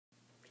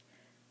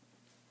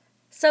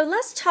So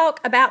let's talk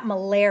about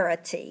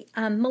molarity.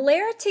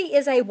 Molarity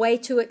is a way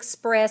to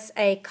express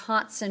a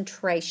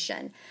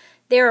concentration.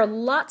 There are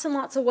lots and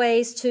lots of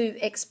ways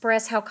to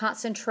express how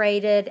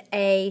concentrated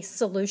a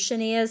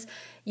solution is.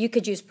 You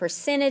could use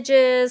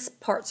percentages,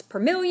 parts per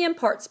million,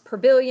 parts per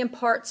billion,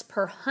 parts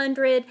per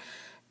hundred.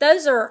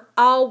 Those are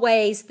all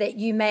ways that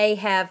you may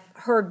have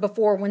heard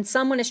before when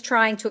someone is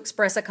trying to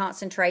express a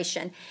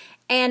concentration.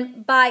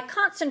 And by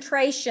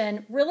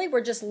concentration, really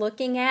we're just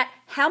looking at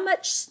how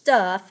much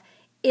stuff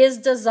is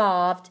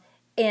dissolved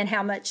in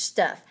how much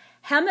stuff.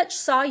 How much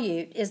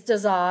solute is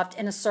dissolved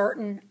in a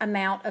certain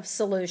amount of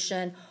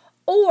solution,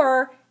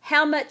 or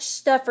how much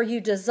stuff are you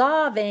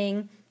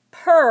dissolving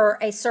per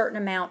a certain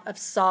amount of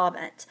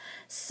solvent.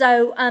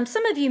 So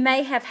some of you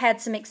may have had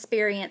some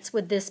experience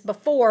with this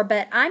before,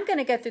 but I'm going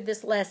to go through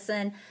this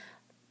lesson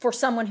for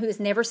someone who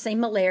has never seen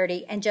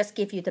molarity and just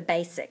give you the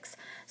basics.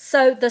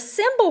 So the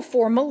symbol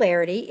for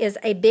molarity is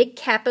a big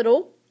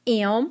capital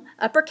M,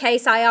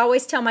 uppercase. I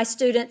always tell my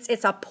students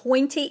it's a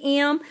pointy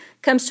M,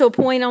 comes to a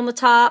point on the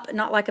top,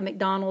 not like a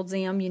McDonald's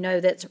M, you know,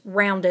 that's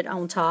rounded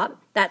on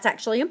top. That's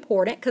actually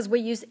important because we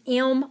use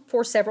M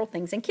for several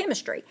things in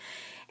chemistry.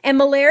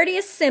 And molarity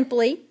is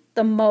simply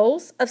the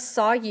moles of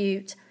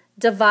solute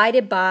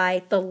divided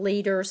by the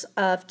liters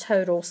of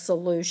total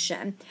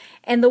solution.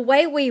 And the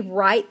way we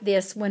write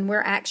this when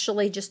we're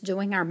actually just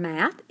doing our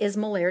math is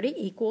molarity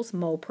equals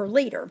mole per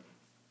liter.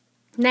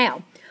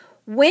 Now,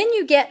 when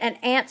you get an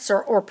answer,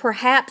 or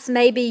perhaps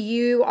maybe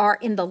you are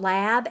in the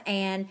lab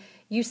and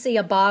you see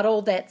a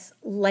bottle that's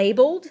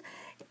labeled,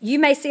 you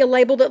may see a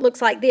label that looks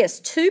like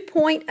this,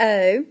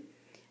 2.0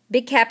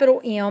 big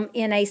capital M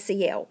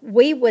NaCl.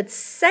 We would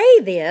say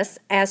this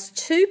as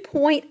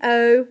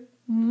 2.0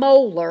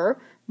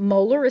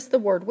 molar is the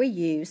word we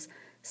use,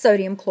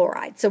 sodium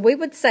chloride. So we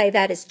would say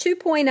that is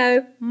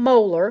 2.0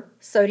 molar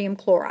sodium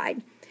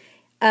chloride.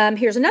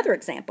 Here's another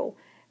example.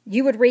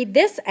 You would read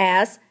this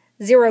as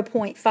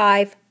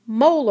 0.5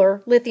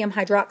 molar lithium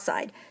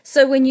hydroxide.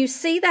 So when you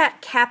see that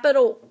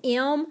capital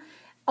M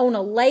on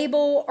a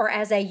label or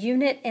as a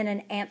unit in an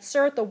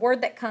answer, the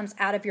word that comes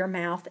out of your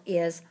mouth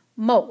is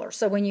molar.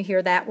 So when you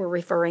hear that, we're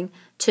referring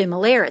to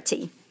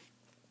molarity.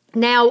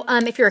 Now,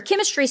 if you're a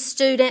chemistry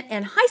student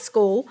in high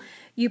school,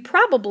 you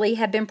probably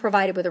have been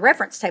provided with a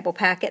reference table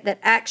packet that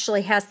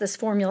actually has this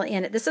formula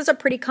in it. This is a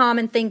pretty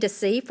common thing to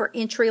see for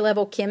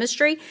entry-level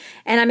chemistry,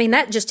 and I mean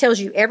that just tells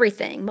you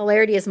everything.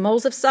 Molarity is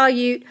moles of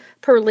solute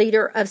per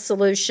liter of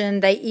solution.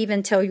 They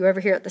even tell you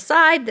over here at the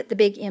side that the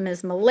big M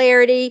is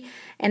molarity,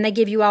 and they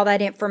give you all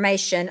that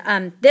information.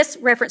 This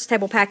reference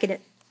table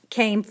packet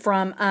came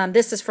from,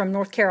 this is from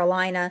North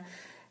Carolina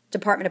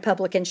Department of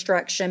Public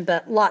Instruction,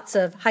 but lots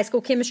of high school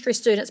chemistry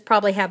students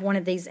probably have one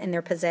of these in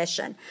their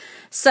possession.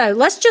 So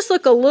let's just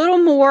look a little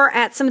more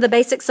at some of the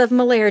basics of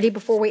molarity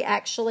before we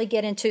actually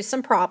get into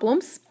some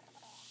problems.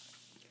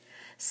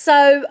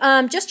 So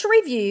just to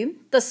review,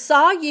 the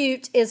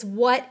solute is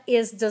what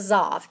is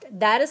dissolved.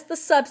 That is the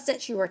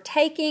substance you are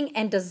taking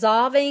and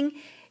dissolving,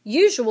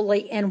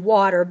 usually in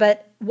water,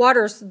 but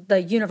water's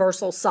the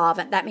universal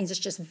solvent. That means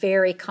it's just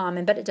very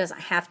common, but it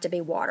doesn't have to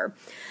be water.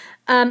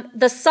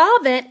 The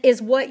solvent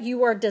is what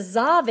you are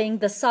dissolving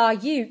the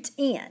solute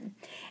in.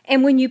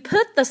 And when you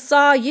put the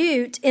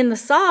solute in the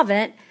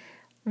solvent,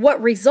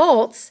 what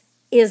results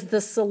is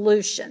the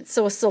solution.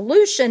 So a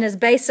solution is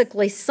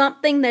basically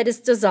something that is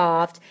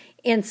dissolved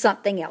in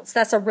something else.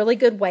 That's a really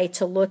good way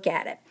to look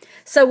at it.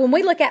 So when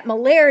we look at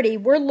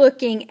molarity, we're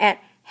looking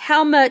at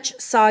how much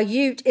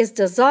solute is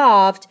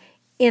dissolved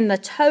in the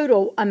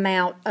total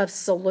amount of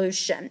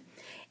solution.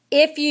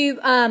 If you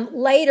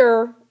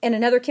later in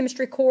another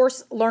chemistry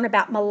course learn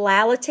about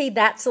molality,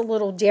 that's a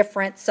little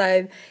different.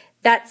 So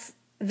that's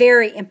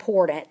very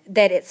important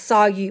that it's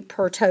solute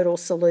per total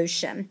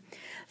solution.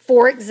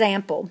 For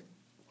example,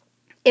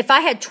 if I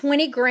had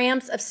 20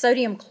 grams of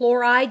sodium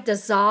chloride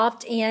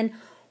dissolved in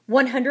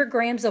 100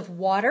 grams of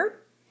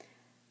water,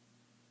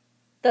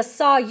 the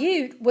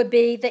solute would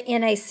be the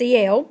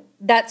NaCl.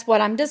 That's what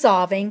I'm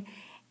dissolving.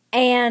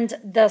 And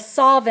the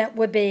solvent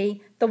would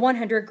be the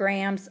 100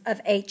 grams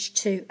of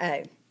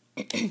H2O.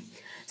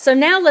 So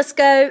now let's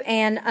go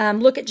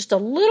and look at just a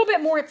little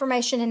bit more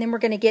information, and then we're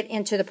going to get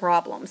into the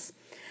problems.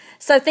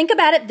 So think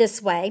about it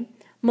this way.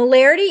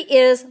 Molarity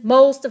is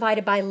moles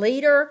divided by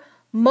liter.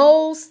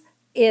 Moles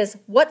is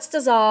what's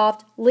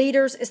dissolved.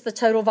 Liters is the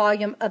total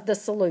volume of the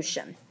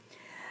solution.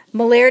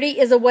 Molarity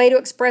is a way to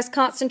express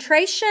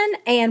concentration.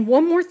 And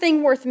one more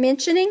thing worth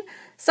mentioning,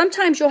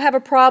 sometimes you'll have a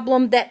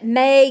problem that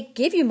may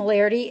give you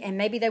molarity and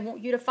maybe they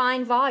want you to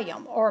find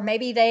volume, or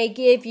maybe they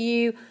give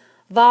you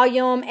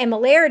volume and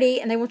molarity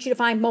and they want you to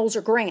find moles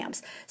or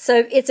grams.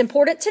 So it's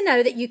important to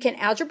know that you can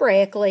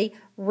algebraically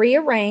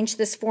rearrange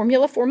this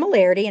formula for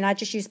molarity, and I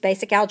just use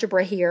basic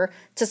algebra here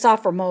to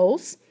solve for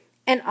moles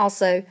and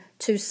also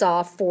to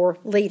solve for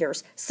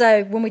liters.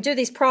 So when we do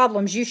these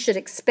problems, you should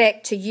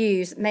expect to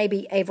use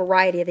maybe a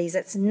variety of these.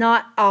 It's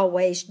not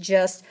always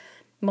just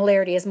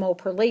molarity is mole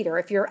per liter.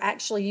 If you're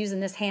actually using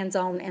this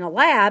hands-on in a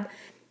lab,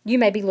 you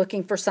may be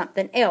looking for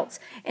something else.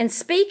 And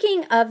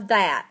speaking of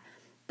that,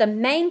 the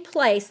main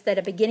place that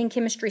a beginning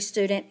chemistry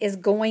student is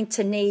going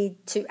to need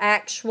to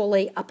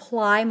actually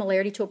apply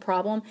molarity to a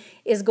problem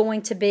is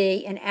going to be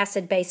in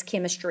acid-base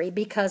chemistry,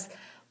 because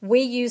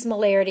we use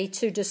molarity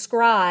to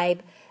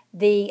describe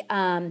the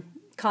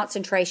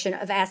concentration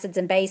of acids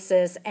and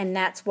bases, and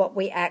that's what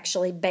we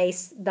actually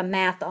base the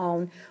math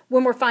on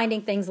when we're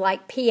finding things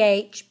like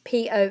pH,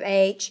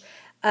 pOH,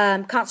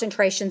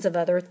 concentrations of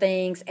other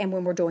things, and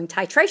when we're doing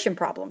titration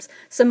problems.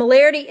 So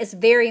molarity is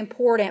very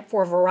important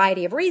for a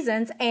variety of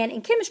reasons, and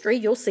in chemistry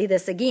you'll see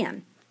this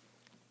again.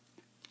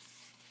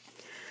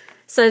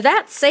 So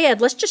that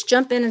said, let's just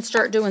jump in and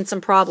start doing some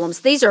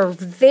problems. These are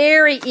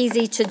very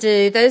easy to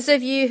do. Those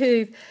of you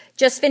who've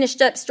just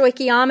finished up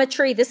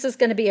stoichiometry, this is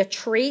going to be a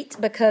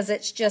treat because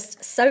it's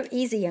just so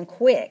easy and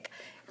quick.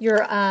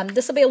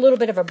 This will be a little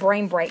bit of a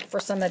brain break for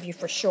some of you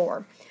for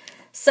sure.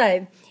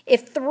 So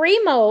if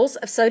 3 moles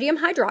of sodium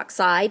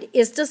hydroxide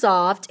is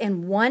dissolved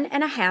in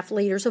 1.5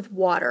 liters of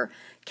water,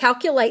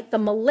 calculate the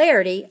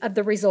molarity of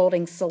the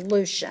resulting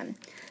solution.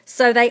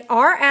 So they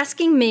are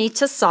asking me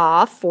to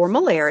solve for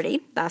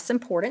molarity. That's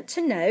important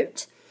to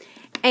note.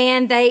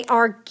 And they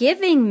are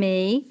giving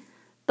me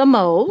the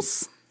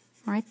moles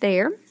right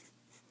there.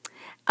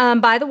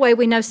 By the way,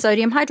 we know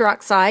sodium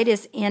hydroxide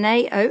is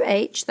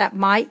NaOH. That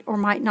might or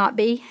might not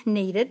be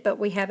needed, but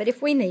we have it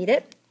if we need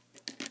it.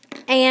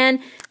 And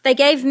they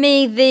gave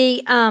me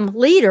the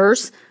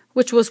liters,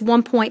 which was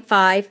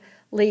 1.5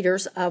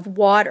 liters of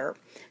water.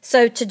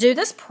 So to do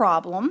this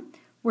problem,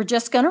 we're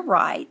just going to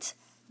write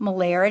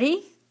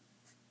molarity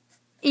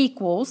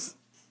equals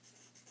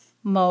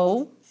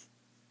mole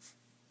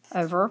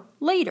over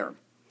liter.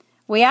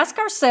 We ask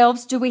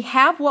ourselves, do we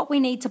have what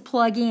we need to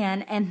plug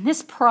in? And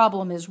this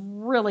problem is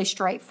really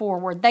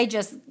straightforward. They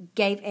just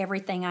gave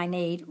everything I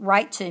need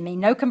right to me.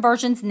 No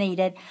conversions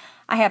needed.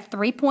 I have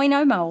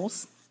 3.0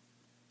 moles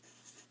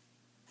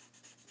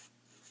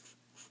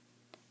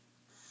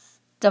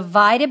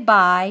divided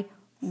by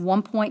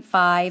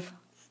 1.5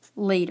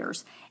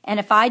 liters. And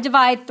if I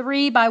divide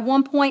 3 by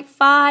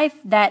 1.5,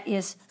 that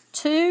is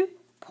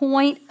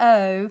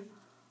 2.0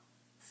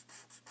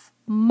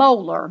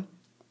 molar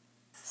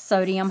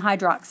sodium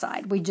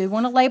hydroxide. We do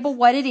want to label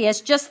what it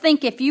is. Just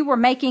think if you were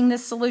making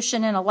this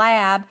solution in a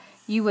lab,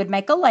 you would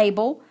make a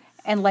label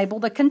and label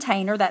the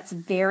container. That's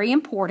very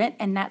important,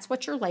 and that's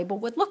what your label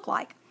would look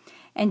like.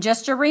 And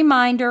just a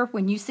reminder,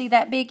 when you see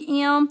that big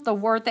M, the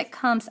word that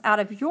comes out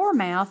of your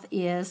mouth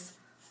is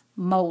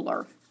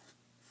molar.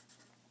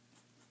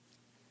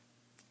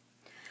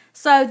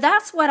 So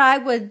that's what I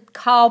would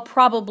call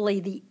probably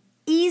the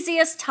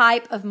easiest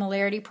type of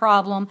molarity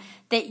problem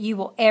that you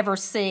will ever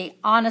see.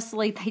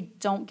 Honestly, they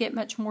don't get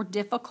much more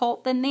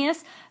difficult than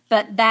this,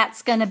 but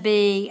that's going to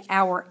be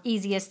our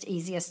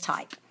easiest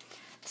type.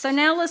 So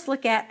now let's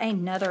look at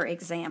another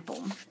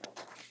example.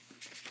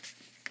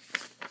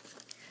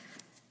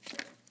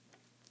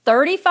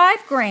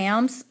 35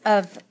 grams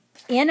of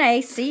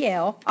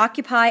NaCl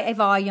occupy a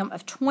volume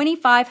of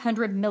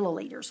 2,500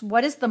 milliliters.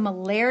 What is the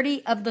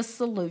molarity of the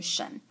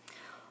solution?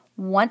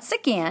 Once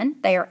again,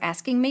 they are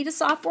asking me to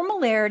solve for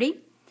molarity.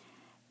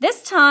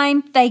 This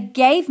time, they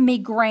gave me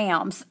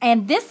grams,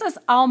 and this is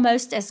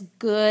almost as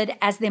good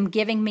as them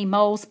giving me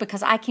moles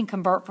because I can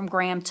convert from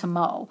gram to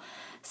mole.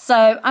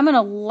 So I'm going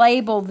to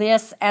label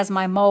this as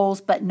my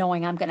moles, but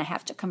knowing I'm going to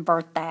have to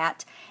convert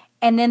that.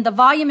 And then the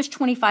volume is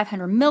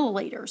 2,500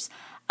 milliliters.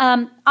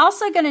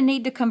 Also going to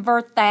need to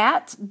convert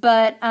that,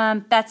 but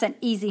that's an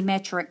easy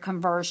metric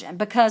conversion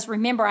because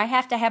remember, I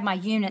have to have my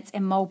units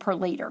in mole per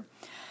liter.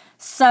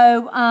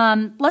 So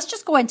let's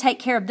just go ahead and take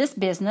care of this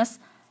business.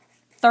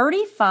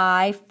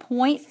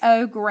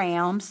 35.0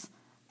 grams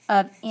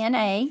of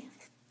NaCl.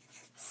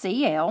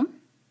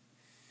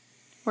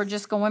 We're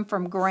just going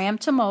from gram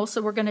to mole,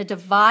 so we're going to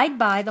divide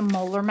by the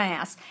molar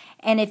mass.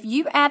 And if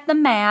you add the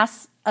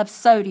mass of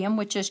sodium,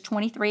 which is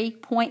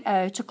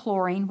 23.0, to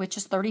chlorine, which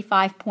is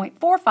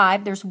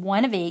 35.45, there's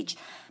one of each.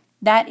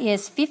 That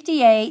is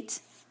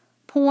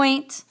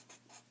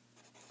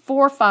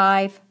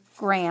 58.45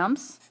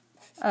 grams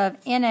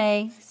of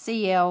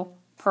NaCl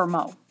per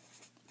mole.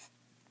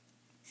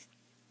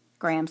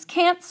 Grams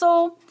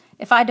cancel.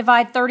 If I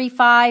divide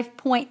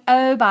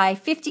 35.0 by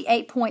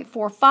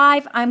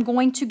 58.45, I'm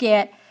going to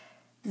get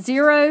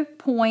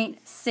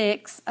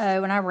 0.60,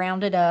 and I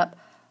round it up,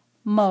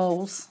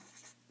 moles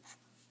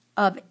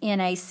of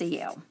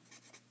NaCl.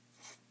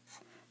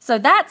 So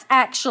that's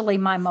actually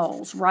my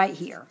moles right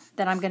here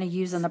that I'm going to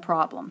use in the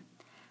problem.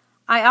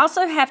 I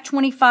also have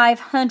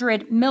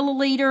 2,500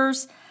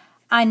 milliliters.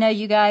 I know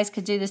you guys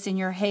could do this in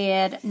your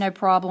head, no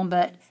problem,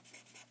 but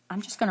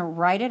I'm just going to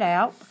write it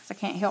out because I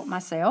can't help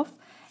myself.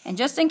 And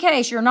just in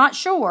case you're not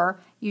sure,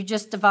 you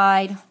just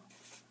divide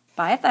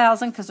by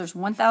 1,000 because there's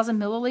 1,000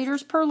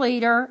 milliliters per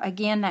liter.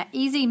 Again, that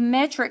easy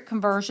metric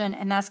conversion,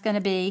 and that's going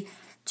to be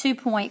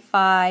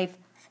 2.5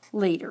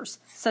 liters.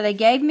 So they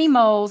gave me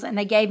moles and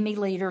they gave me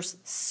liters,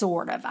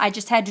 sort of. I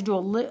just had to do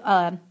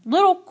a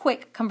little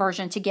quick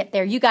conversion to get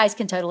there. You guys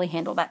can totally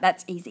handle that.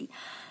 That's easy.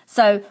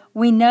 So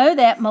we know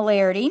that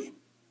molarity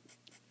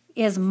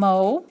is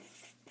mole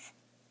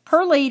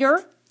per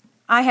liter.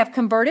 I have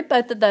converted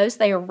both of those.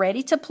 They are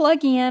ready to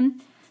plug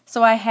in.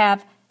 So I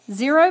have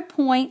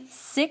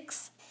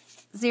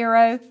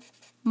 0.60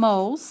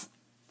 moles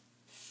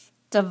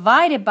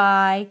divided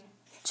by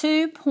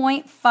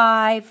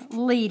 2.5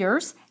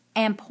 liters,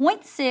 and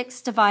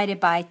 0.6 divided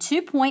by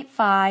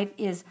 2.5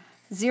 is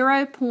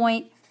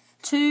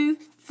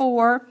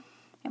 0.24.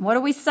 And what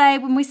do we say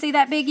when we see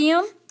that big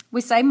M? We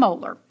say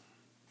molar.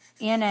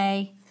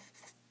 NaCl.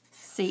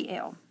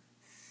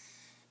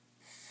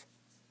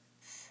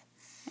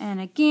 And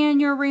again,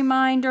 your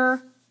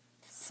reminder,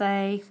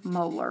 say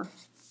molar.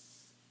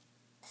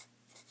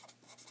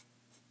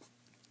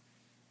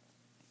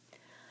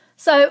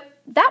 So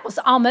that was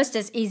almost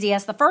as easy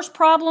as the first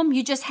problem.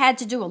 You just had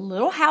to do a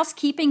little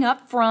housekeeping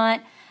up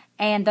front,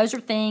 and those are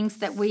things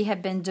that we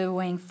have been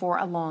doing for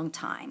a long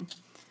time.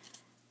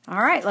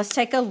 All right, let's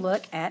take a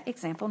look at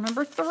example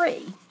number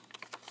 3.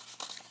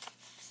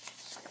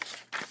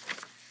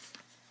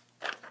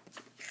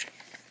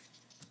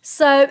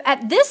 So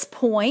at this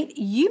point,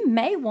 you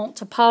may want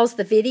to pause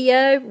the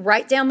video,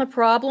 write down the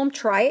problem,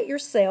 try it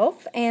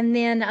yourself, and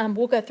then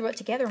we'll go through it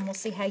together and we'll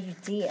see how you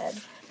did.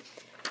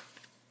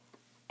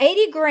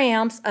 80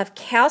 grams of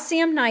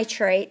calcium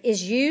nitrate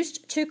is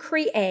used to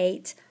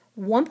create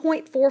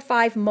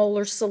 1.45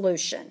 molar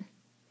solution.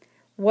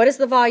 What is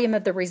the volume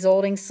of the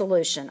resulting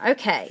solution?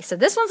 Okay, so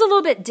this one's a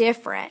little bit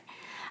different.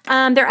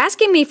 They're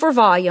asking me for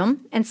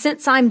volume, and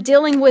since I'm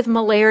dealing with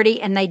molarity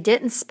and they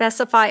didn't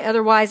specify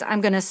otherwise, I'm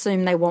going to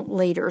assume they want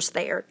liters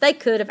there. They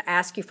could have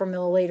asked you for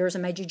milliliters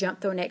and made you jump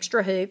through an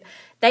extra hoop.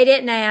 They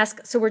didn't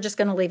ask, so we're just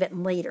going to leave it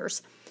in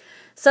liters.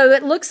 So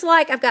it looks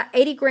like I've got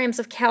 80 grams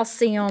of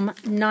calcium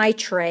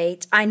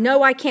nitrate. I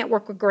know I can't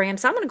work with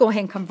grams, so I'm going to go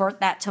ahead and convert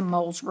that to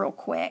moles real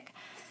quick.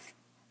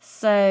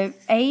 So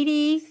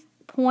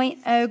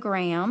 80.0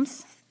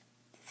 grams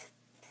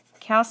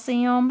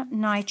calcium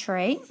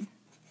nitrate.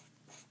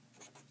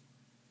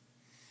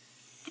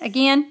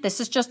 Again,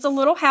 this is just a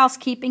little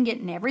housekeeping,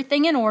 getting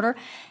everything in order.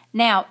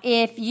 Now,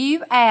 if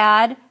you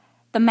add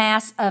the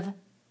mass of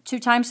 2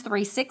 times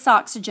 3, 6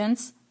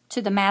 oxygens,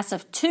 to the mass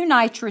of 2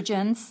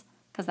 nitrogens,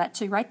 because that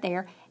 2 right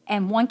there,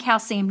 and 1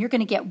 calcium, you're going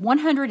to get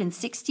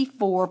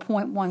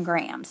 164.1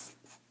 grams.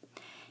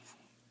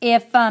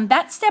 If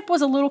that step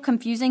was a little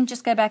confusing,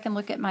 just go back and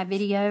look at my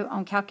video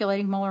on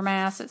calculating molar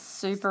mass. It's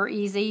super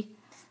easy.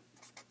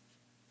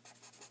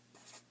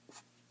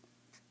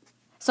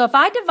 So if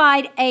I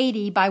divide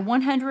 80 by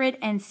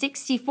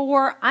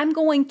 164, I'm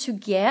going to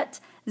get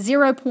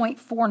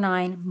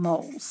 0.49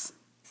 moles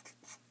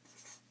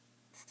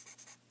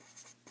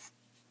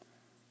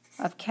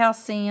of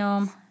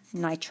calcium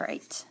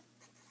nitrate.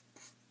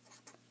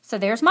 So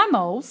there's my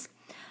moles.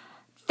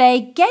 They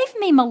gave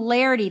me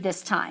molarity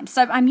this time,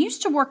 so I'm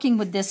used to working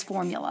with this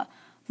formula.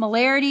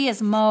 Molarity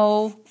is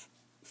mole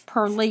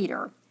per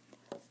liter.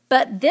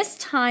 But this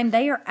time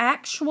they are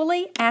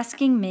actually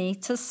asking me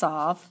to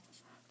solve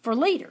for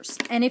liters.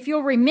 And if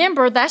you'll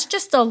remember, that's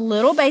just a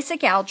little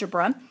basic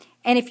algebra.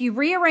 And if you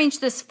rearrange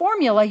this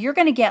formula, you're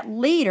going to get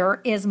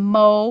liter is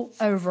mole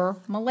over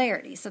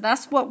molarity. So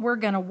that's what we're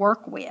going to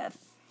work with.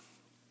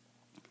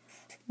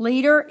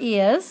 Liter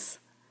is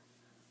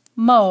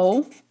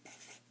mole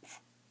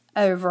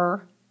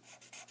over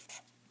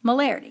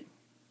molarity.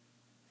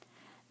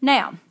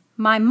 Now,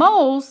 my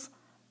moles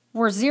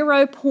were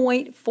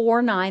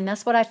 0.49.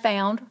 That's what I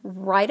found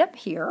right up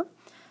here.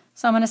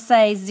 So I'm going to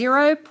say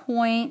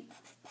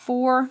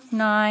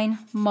 0.49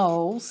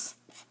 moles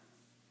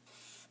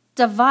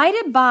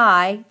divided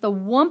by the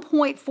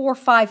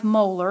 1.45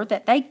 molar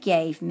that they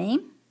gave me.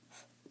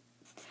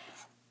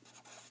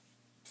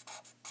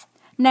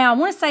 Now, I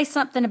want to say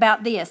something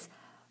about this.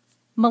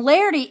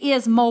 Molarity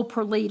is mole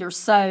per liter,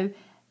 so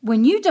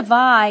when you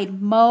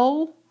divide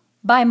mole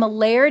by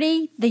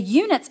molarity, the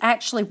units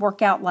actually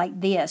work out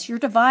like this. You're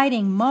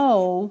dividing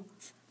mole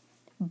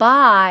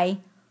by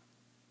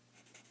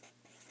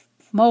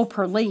mole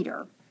per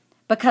liter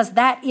because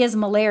that is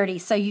molarity.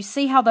 So you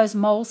see how those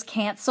moles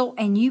cancel,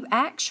 and you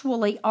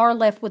actually are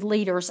left with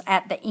liters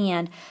at the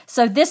end.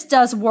 So this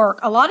does work.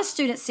 A lot of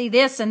students see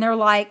this and they're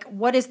like,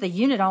 what is the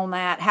unit on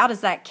that? How does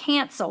that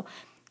cancel?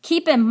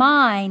 Keep in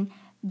mind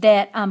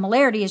that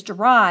molarity is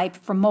derived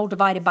from mole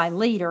divided by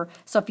liter.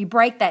 So if you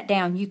break that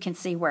down, you can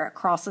see where it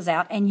crosses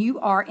out, and you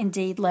are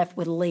indeed left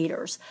with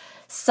liters.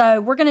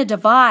 So we're going to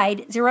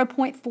divide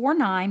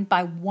 0.49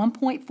 by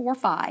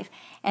 1.45,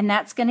 and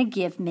that's going to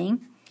give me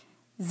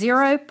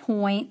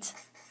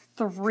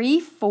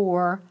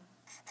 0.34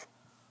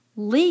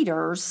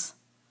 liters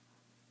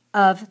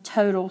of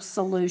total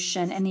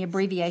solution. And the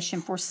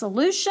abbreviation for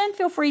solution,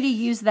 feel free to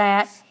use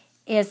that,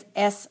 is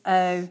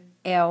SOLN.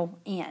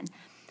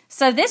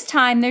 So this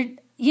time,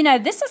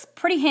 this is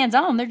pretty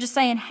hands-on. They're just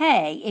saying,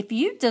 hey, if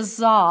you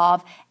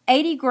dissolve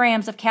 80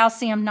 grams of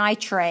calcium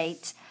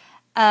nitrate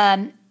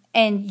and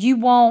you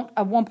want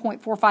a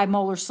 1.45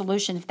 molar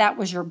solution, if that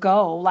was your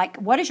goal, like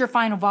what is your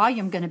final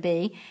volume going to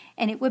be?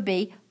 And it would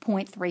be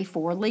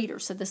 0.34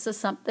 liters. So this is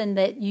something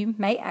that you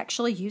may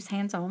actually use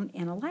hands-on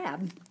in a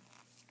lab.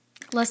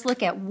 Let's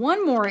look at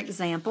one more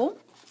example.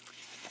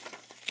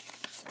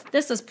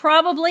 This is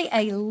probably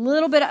a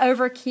little bit of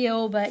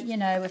overkill, but you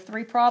know, if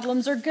 3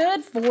 problems are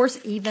good,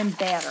 4's even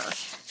better.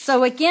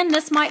 So again,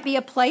 this might be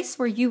a place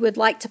where you would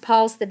like to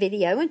pause the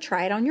video and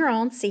try it on your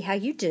own, see how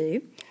you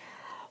do.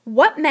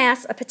 What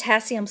mass of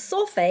potassium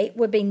sulfate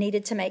would be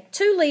needed to make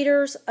 2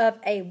 liters of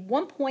a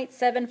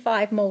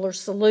 1.75 molar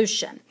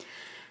solution?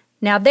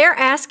 Now they're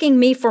asking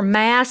me for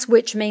mass,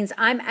 which means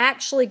I'm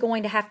actually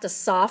going to have to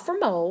solve for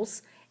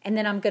moles, and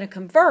then I'm going to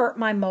convert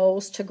my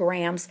moles to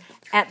grams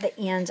at the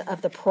end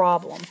of the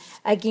problem.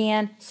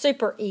 Again,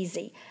 super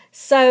easy.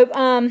 So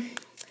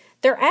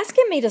they're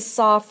asking me to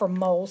solve for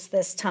moles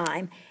this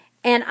time,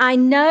 and I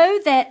know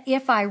that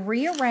if I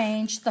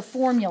rearrange the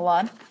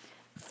formula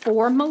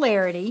for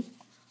molarity,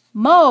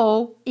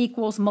 mole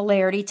equals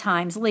molarity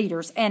times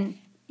liters. And,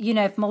 you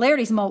know, if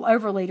molarity is mole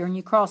over liter and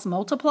you cross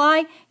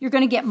multiply, you're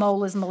going to get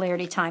mole is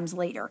molarity times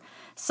liter.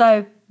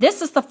 So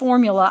this is the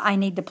formula I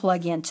need to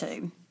plug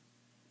into.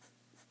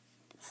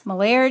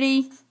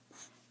 Molarity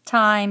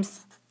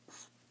times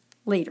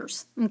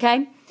liters,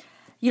 okay?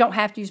 You don't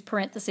have to use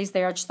parentheses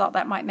there. I just thought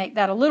that might make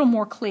that a little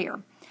more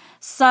clear.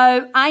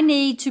 So I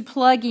need to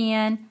plug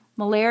in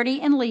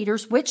molarity and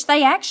liters, which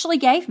they actually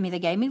gave me. They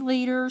gave me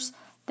liters.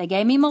 They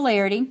gave me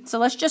molarity, so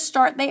let's just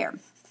start there.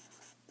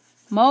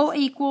 Mole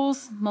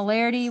equals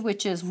molarity,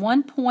 which is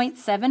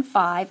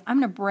 1.75. I'm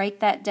going to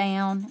break that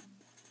down,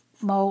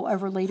 mole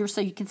over liter,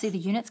 so you can see the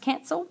units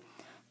cancel,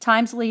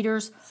 times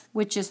liters,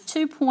 which is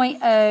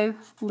 2.0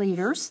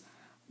 liters.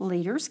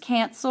 Liters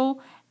cancel,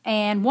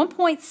 and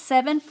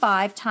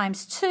 1.75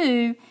 times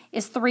 2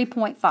 is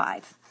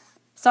 3.5.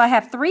 So I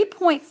have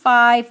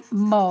 3.5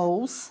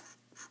 moles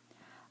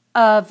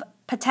of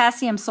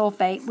potassium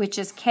sulfate, which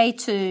is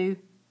K2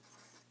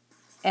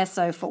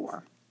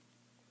 SO4.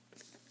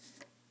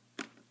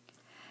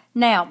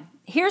 Now,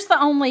 here's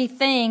the only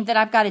thing that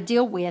I've got to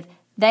deal with.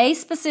 They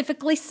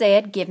specifically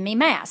said, give me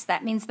mass.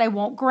 That means they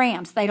want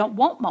grams. They don't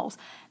want moles.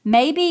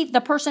 Maybe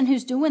the person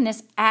who's doing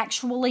this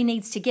actually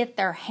needs to get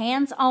their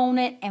hands on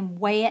it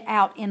and weigh it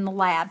out in the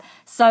lab.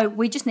 So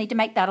we just need to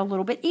make that a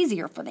little bit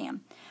easier for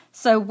them.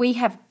 So we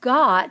have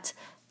got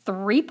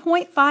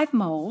 3.5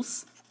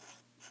 moles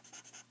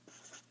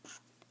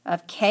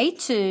of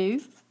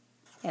K2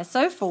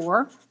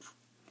 SO4.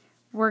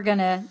 We're going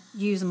to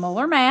use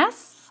molar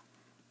mass,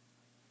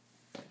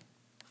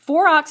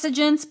 4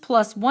 oxygens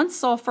plus 1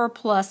 sulfur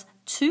plus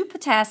 2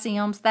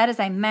 potassiums. That is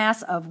a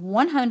mass of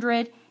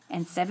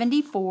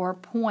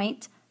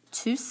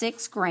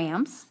 174.26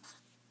 grams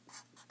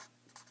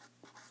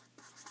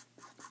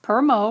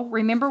per mole.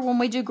 Remember, when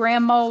we do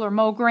gram mole or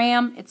mole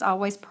gram, it's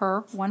always per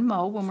 1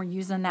 mole when we're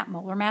using that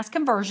molar mass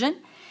conversion.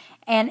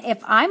 And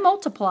if I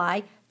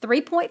multiply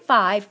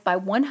 3.5 by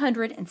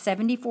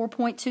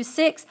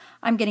 174.26,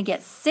 I'm going to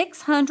get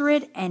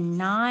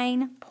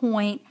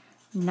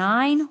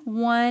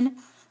 609.91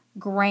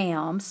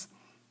 grams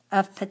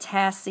of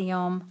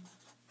potassium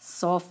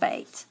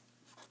sulfate.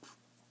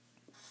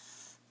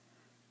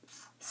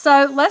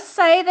 So let's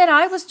say that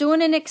I was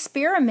doing an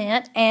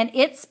experiment and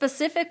it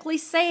specifically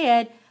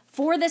said,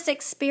 for this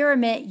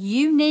experiment,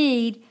 you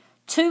need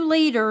 2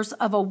 liters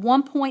of a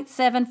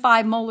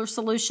 1.75 molar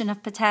solution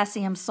of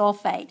potassium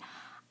sulfate.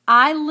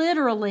 I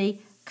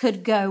literally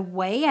could go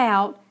weigh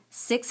out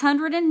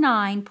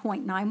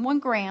 609.91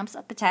 grams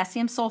of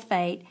potassium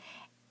sulfate,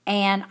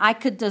 and I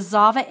could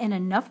dissolve it in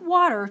enough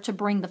water to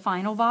bring the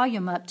final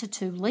volume up to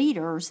 2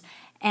 liters,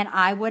 and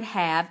I would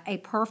have a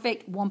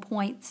perfect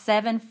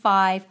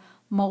 1.75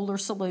 molar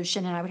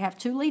solution, and I would have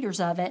 2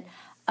 liters of it,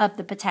 of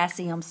the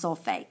potassium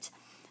sulfate.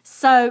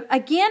 So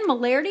again,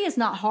 molarity is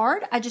not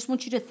hard. I just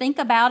want you to think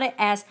about it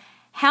as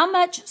how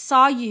much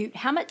solute,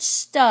 how much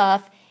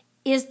stuff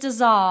is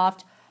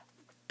dissolved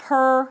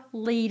per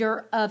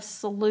liter of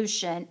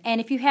solution.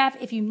 And if you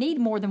need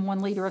more than 1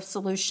 liter of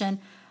solution,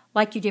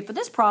 like you did for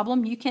this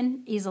problem, you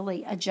can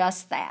easily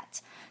adjust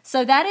that.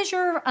 So that is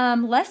your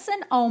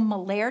lesson on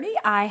molarity.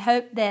 I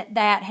hope that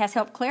that has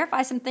helped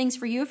clarify some things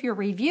for you if you're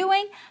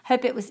reviewing.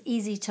 Hope it was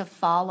easy to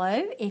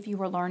follow if you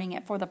were learning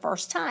it for the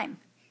first time.